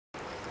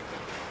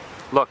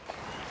Look,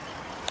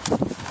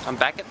 I'm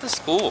back at the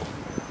school.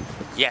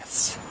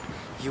 Yes,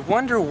 you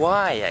wonder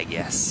why, I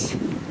guess.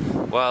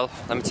 Well,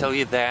 let me tell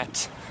you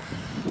that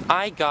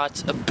I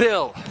got a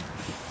bill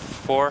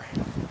for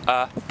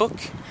a book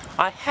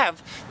I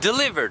have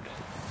delivered.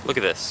 Look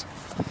at this.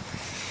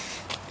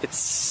 It's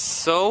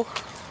so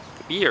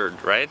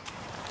weird, right?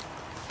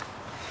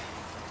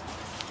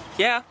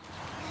 Yeah,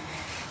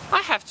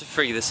 I have to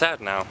figure this out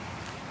now.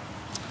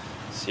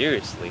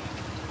 Seriously.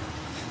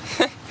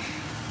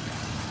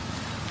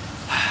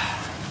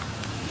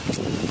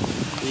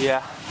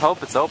 Yeah,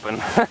 hope it's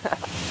open.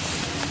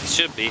 It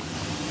should be.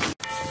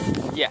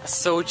 Yeah,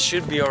 so it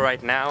should be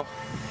alright now.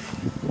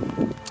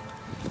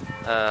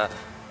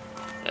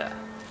 Yeah.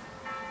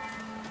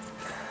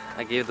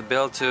 I gave the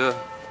bill to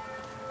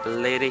the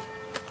lady,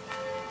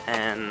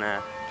 and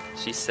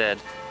she said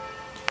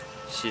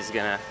she's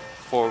gonna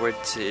forward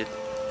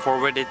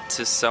it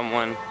to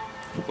someone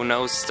who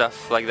knows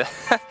stuff like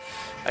that.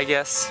 I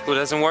guess, who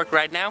doesn't work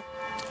right now.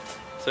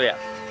 So yeah,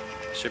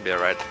 should be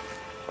alright.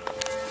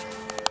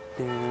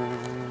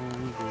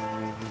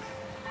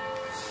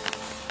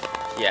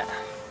 Yeah,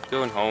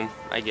 going home,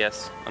 I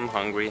guess. I'm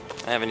hungry.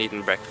 I haven't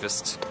eaten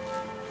breakfast.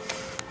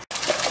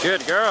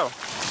 Good girl.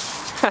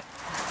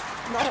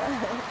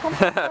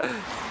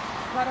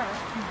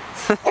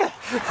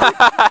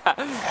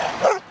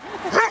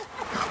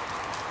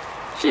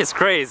 She is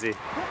crazy.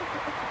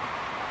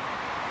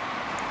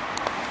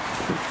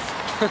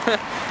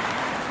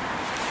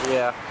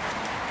 Yeah.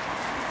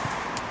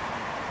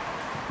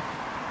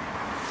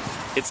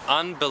 It's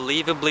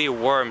unbelievably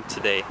warm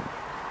today.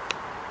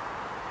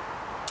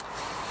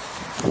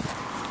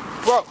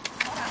 Whoa!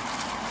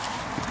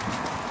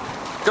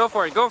 Go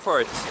for it, go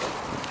for it!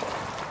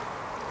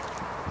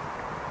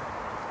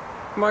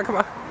 Come on, come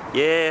on.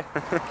 Yeah!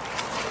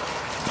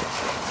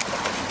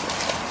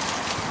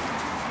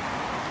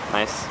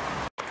 Nice.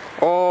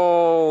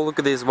 Oh, look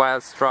at these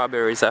wild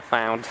strawberries I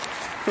found.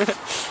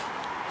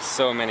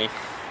 So many.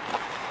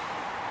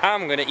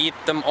 I'm gonna eat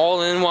them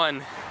all in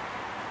one.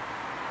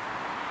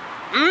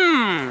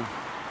 Mmm!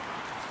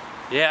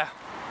 Yeah.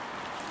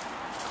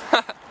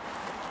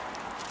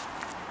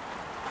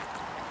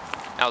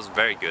 That was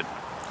very good.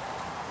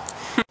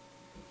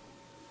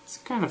 It's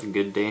kind of a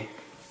good day.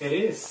 It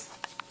is.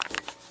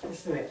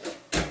 Isn't it?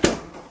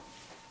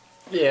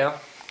 Yeah.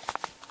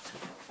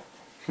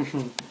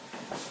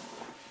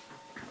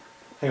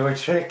 Your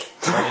trick.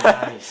 Very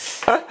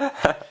nice.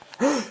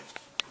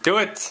 Do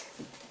it!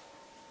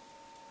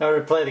 Now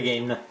we play the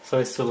game now, so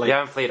it's too late. You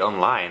haven't played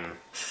online.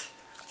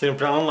 So you can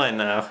play online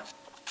now.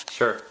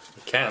 Sure,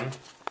 we can.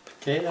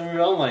 Okay, then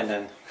we're online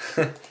then.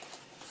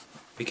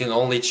 We can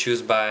only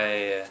choose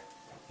by...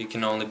 you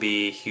can only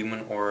be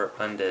human or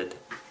undead.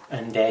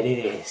 And that it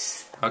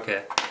is.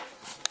 Okay.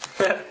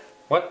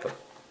 What the?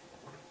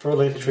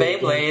 Probably three.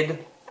 Beyblade.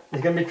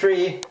 It's gonna be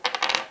 3.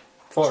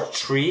 4.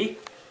 Tree?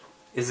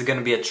 Is it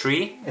gonna be a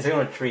tree? It's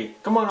gonna be 3.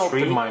 Come on,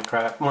 Tree? open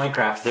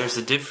Minecraft. There's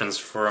a difference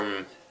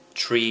from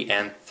 3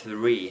 and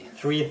 3.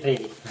 3.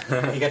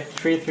 You got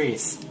 3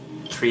 3s.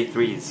 3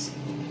 threes.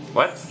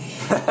 What?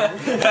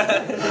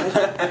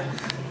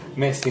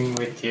 Messing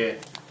with you.